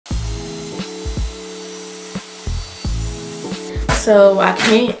So I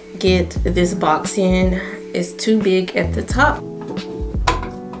can't get this box in. It's too big at the top.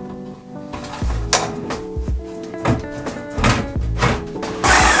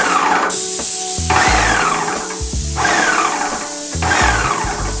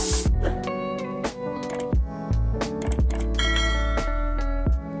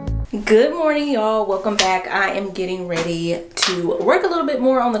 Good morning, y'all. Welcome back. I am getting ready to work a little bit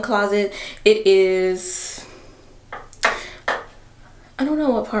more on the closet. It is, I don't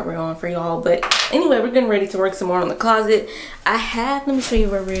know what part we're on for y'all, but anyway, we're getting ready to work some more on the closet. Let me show you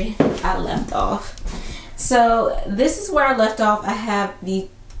where I left off. So this is where I left off. I have the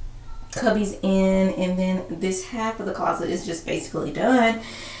cubbies in, and then this half of the closet is just basically done.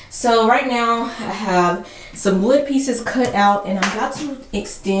 So right now I have some wood pieces cut out, and I'm about to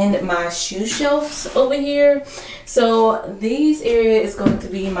extend my shoe shelves over here. So these area is going to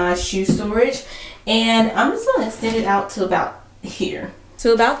be my shoe storage, and I'm just going to extend it out to about here.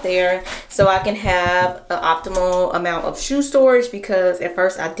 To about there, so I can have an optimal amount of shoe storage, because at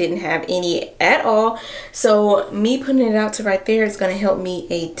first I didn't have any at all. So me putting it out to right there is going to help me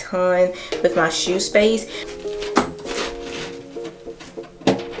a ton with my shoe space.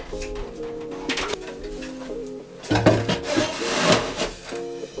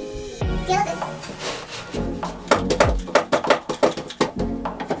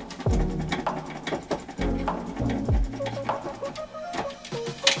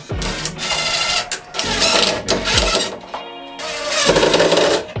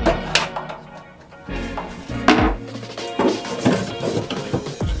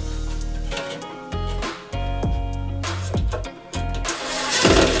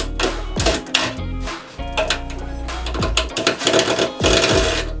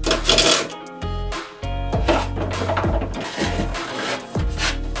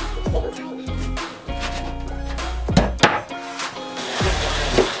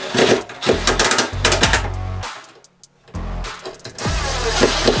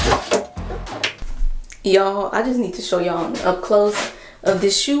 Y'all, I just need to show y'all up close of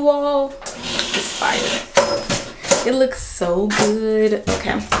this shoe wall. It's fire. It looks so good.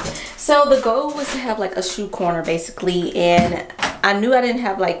 Okay, so the goal was to have like a shoe corner basically, and I knew I didn't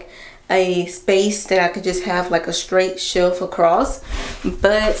have like a space that I could just have like a straight shelf across,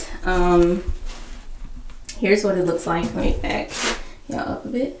 but here's what it looks like. Let me back y'all up a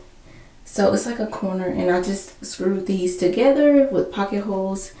bit. So it's like a corner, and I just screwed these together with pocket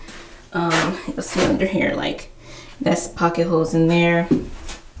holes. You'll see under here, like that's pocket holes in there.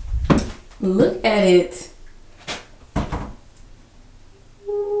 Look at it.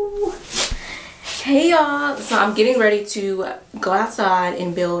 Ooh. Hey y'all, so I'm getting ready to go outside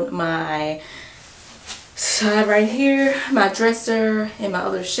and build my side right here, my dresser, and my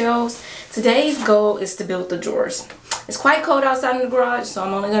other shelves. Today's goal is to build the drawers. It's quite cold outside in the garage, so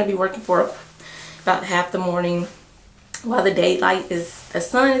I'm only going to be working for about half the morning while the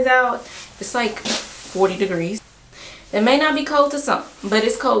sun is out. It's like 40 degrees. It may not be cold to some, but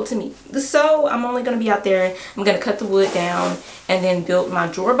it's cold to me. So I'm only going to be out there. I'm going to cut the wood down and then build my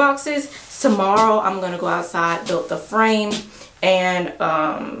drawer boxes. Tomorrow I'm going to go outside, build the frame and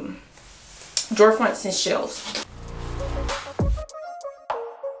drawer fronts and shelves.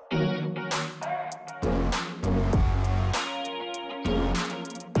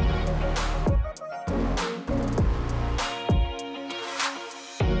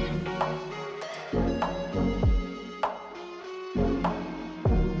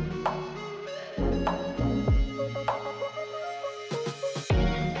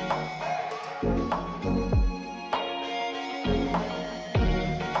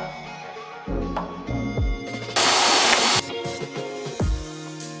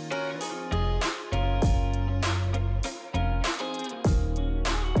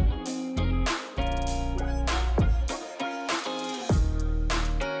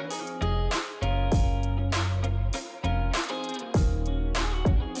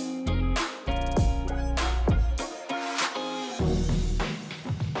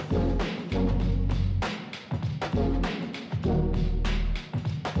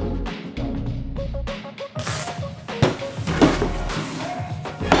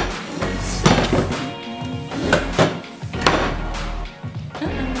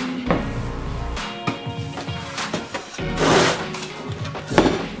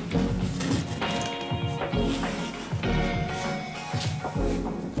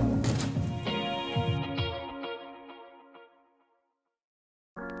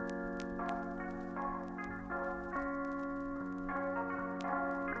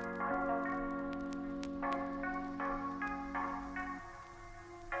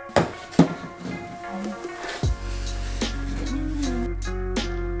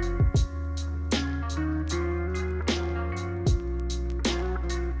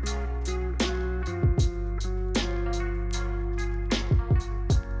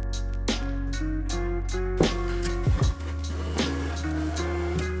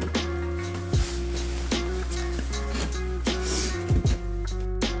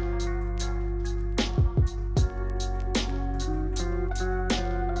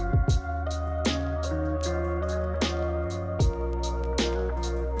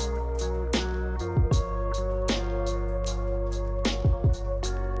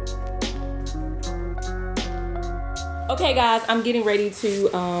 Okay guys, I'm getting ready to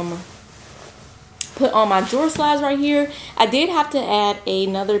put on my drawer slides right here. I did have to add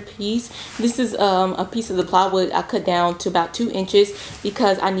another piece. This is a piece of the plywood I cut down to about 2 inches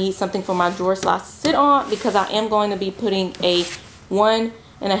because I need something for my drawer slides to sit on, because I am going to be putting a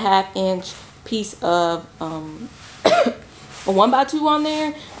 1.5 inch piece of a 1x2 on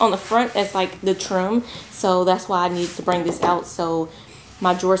there on the front as like the trim. So that's why I need to bring this out so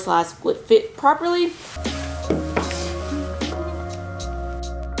my drawer slides would fit properly.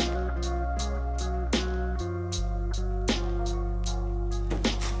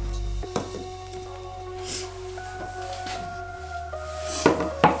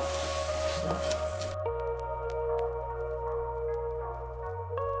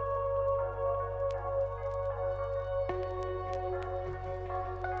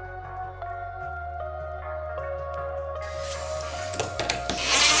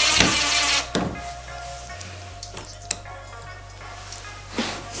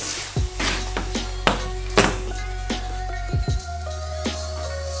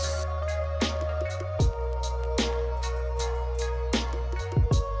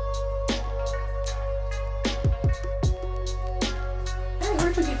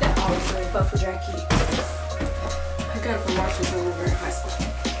 Buffer jacket. I got it from Marshall's when we were in high school.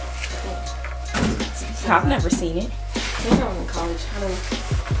 I've never seen it. Maybe I was in college. I don't know.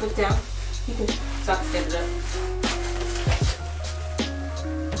 Look down. You can so I can stand it up.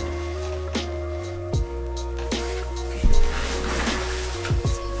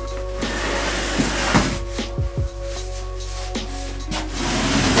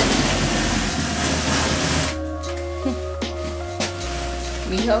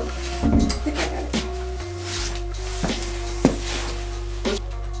 Need help? I think I got it.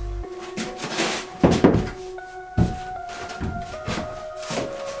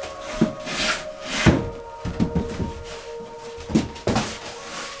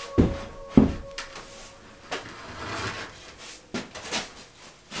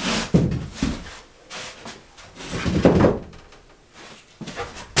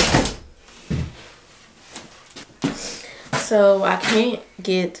 So I can't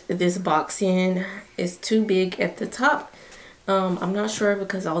get this box in. It's too big at the top. I'm not sure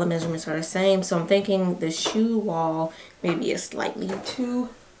because all the measurements are the same. So I'm thinking the shoe wall maybe is slightly too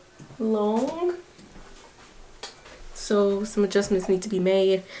long. So some adjustments need to be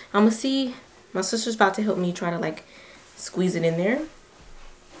made. I'm gonna see. My sister's about to help me try to like squeeze it in there.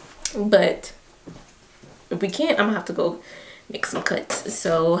 But if we can't, I'm gonna have to go make some cuts.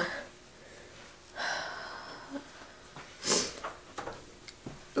 So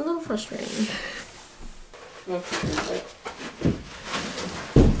a little frustrating.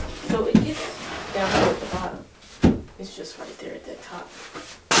 So it gets down here at the bottom. It's just right there at the top.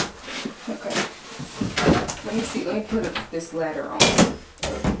 Okay. Let me see. Let me put this ladder on.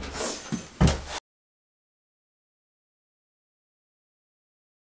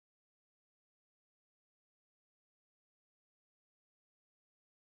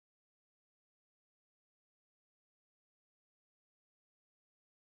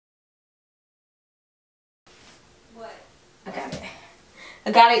 What? I got it.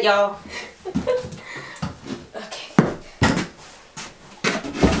 I got it, y'all. Okay.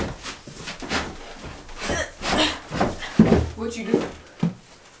 What'd you do? I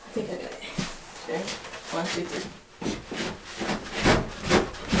think I got it. Okay. 1, 2, 3.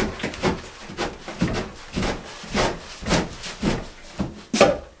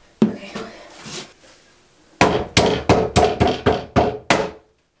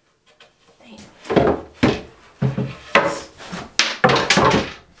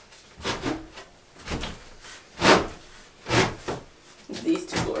 These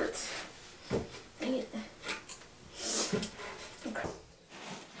two boards. Dang it. Okay.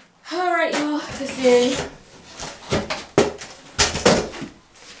 Alright, y'all. This is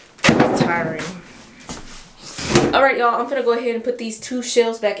tiring. Alright, y'all. I'm gonna go ahead and put these 2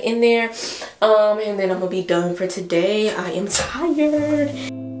 shelves back in there. And then I'm gonna be done for today. I am tired.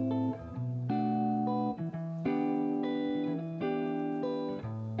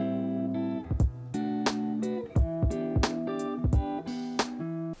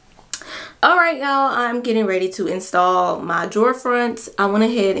 Alright y'all, I'm getting ready to install my drawer fronts. I went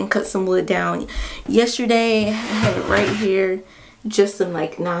ahead and cut some wood down yesterday. I have it right here, just some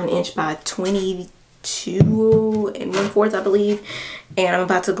like 9" by 22 1/4 I believe. And I'm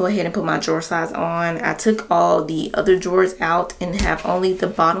about to go ahead and put my drawer size on. I took all the other drawers out and have only the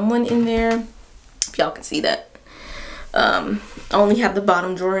bottom one in there, if y'all can see that. I only have the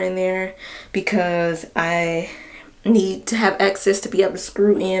bottom drawer in there because I need to have access to be able to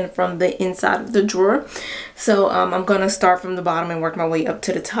screw in from the inside of the drawer. So I'm gonna start from the bottom and work my way up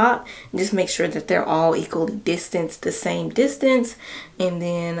to the top and just make sure that they're all equally distanced, the same distance, and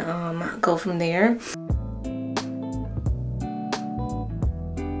then go from there.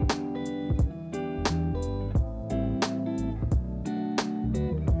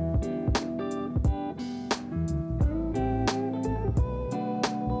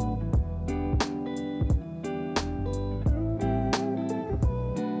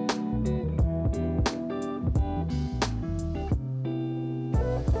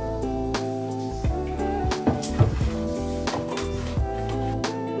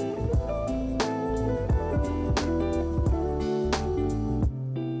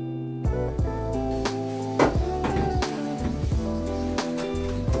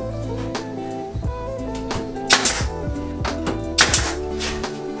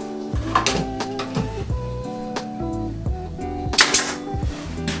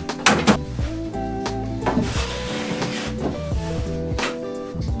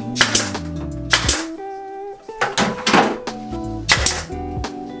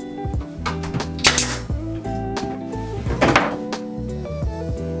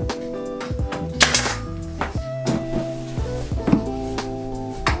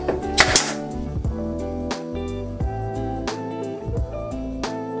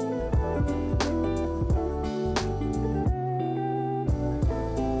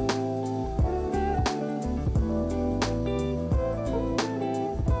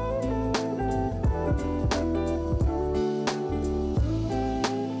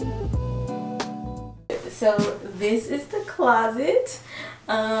 So this is the closet.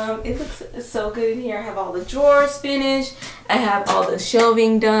 It looks so good in here. I have all the drawers finished. I have all the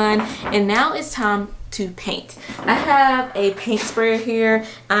shelving done. And now it's time to paint. I have a paint sprayer here.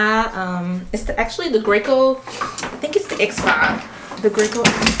 It's actually the Graco, I think it's the X5. The Graco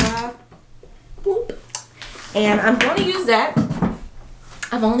X5. Boop. And I'm going to use that.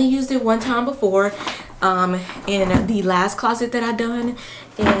 I've only used it one time before in the last closet that I done.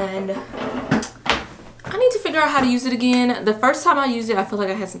 And I need to figure out how to use it again. The first time I used it, I feel like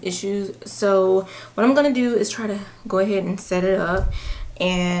I had some issues. So what I'm gonna do is try to go ahead and set it up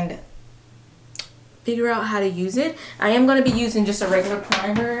and figure out how to use it. I am gonna be using just a regular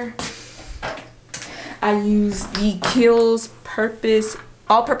primer. I use the Kiehl's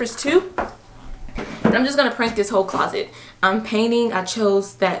All-Purpose 2. And I'm just gonna paint this whole closet. I'm painting. I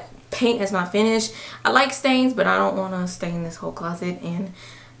chose that paint as my finish. I like stains, but I don't wanna stain this whole closet, and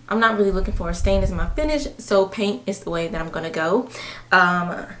I'm not really looking for a stain as my finish, so paint is the way that I'm gonna go.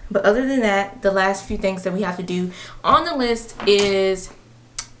 But other than that, the last few things that we have to do on the list is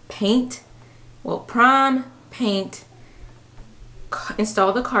paint, well, prime, paint,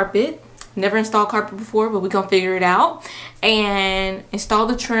 install the carpet. Never installed carpet before, but we're gonna figure it out. And install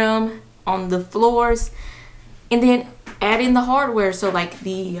the trim on the floors, and then add in the hardware, so like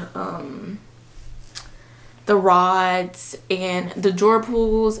the rods and the drawer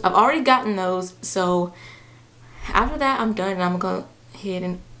pulls. I've already gotten those, so after that I'm done and I'm gonna go ahead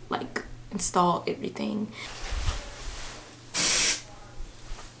and like install everything.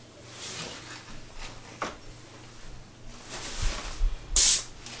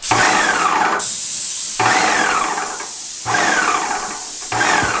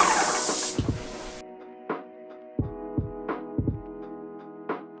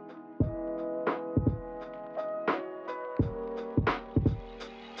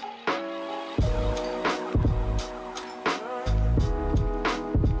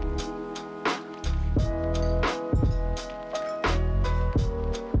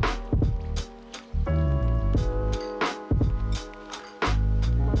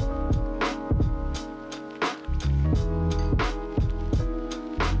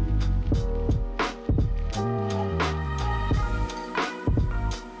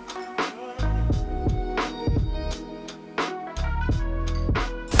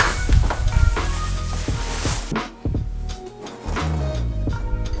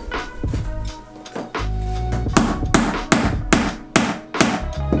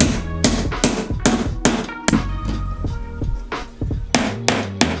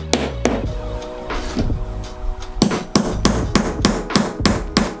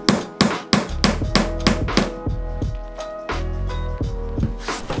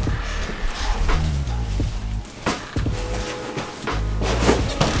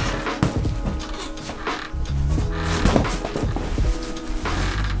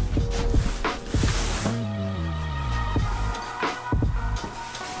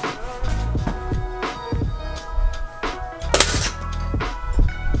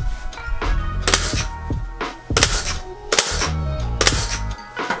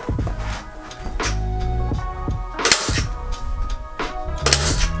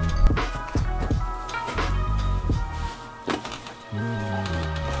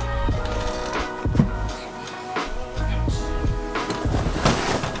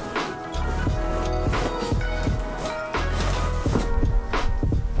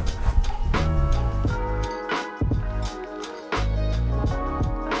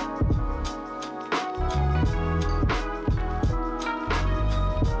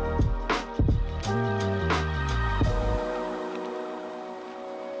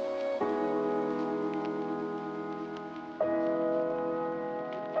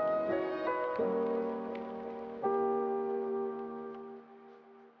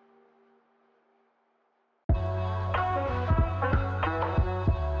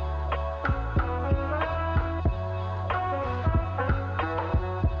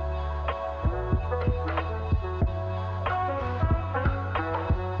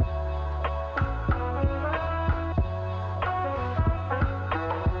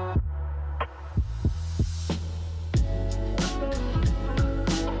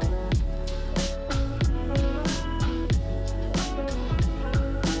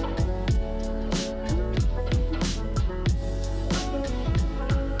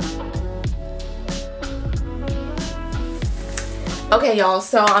 Okay, y'all,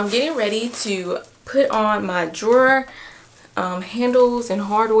 so I'm getting ready to put on my drawer handles and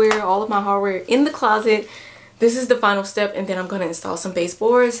hardware, all of my hardware in the closet. This is the final step, and then I'm going to install some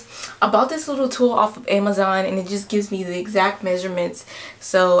baseboards. I bought this little tool off of Amazon, and it just gives me the exact measurements,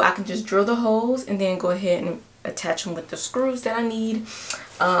 so I can just drill the holes and then go ahead and attach them with the screws that I need.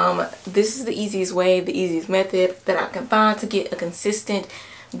 This is the easiest way, the easiest method that I can find to get a consistent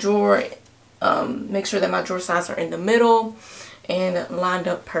drawer. Make sure that my drawer sides are in the middle and lined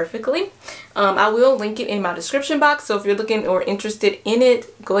up perfectly. I will link it in my description box, so if you're looking or interested in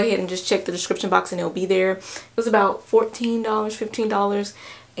it, go ahead and just check the description box and it'll be there. It was about $14, $15,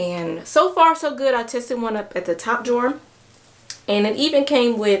 and so far so good. I tested one up at the top drawer, and it even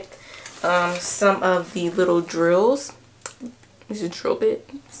came with some of the little drills. These are drill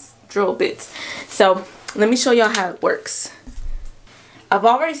bits. So let me show y'all how it works. I've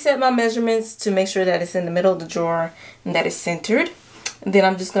already set my measurements to make sure that it's in the middle of the drawer and that it's centered. And then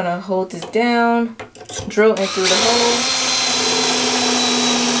I'm just going to hold this down, drill in through the hole,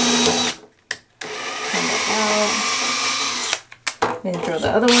 come back out, then drill the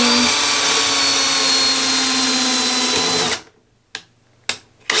other one.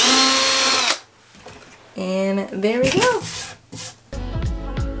 And there we go.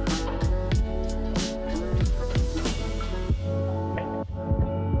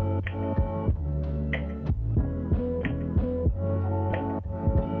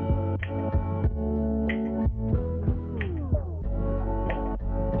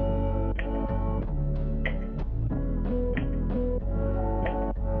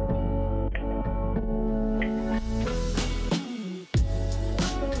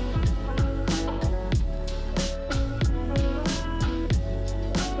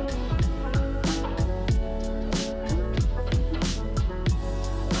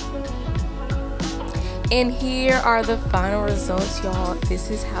 And here are the final results, y'all.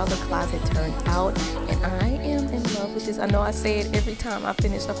 This is how the closet turned out, and I am in love with this. I know I say it every time I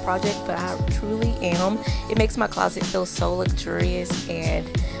finish a project, but I truly am. It makes my closet feel so luxurious, and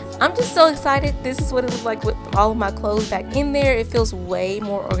I'm just so excited. This is what it looks like with all of my clothes back in there. It feels way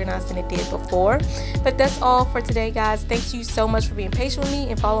more organized than it did before. But that's all for today, guys. Thank you so much for being patient with me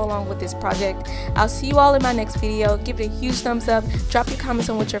and follow along with this project. I'll see you all in my next video. Give it a huge thumbs up. Drop your comments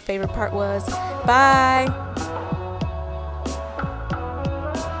on what your favorite part was. Bye.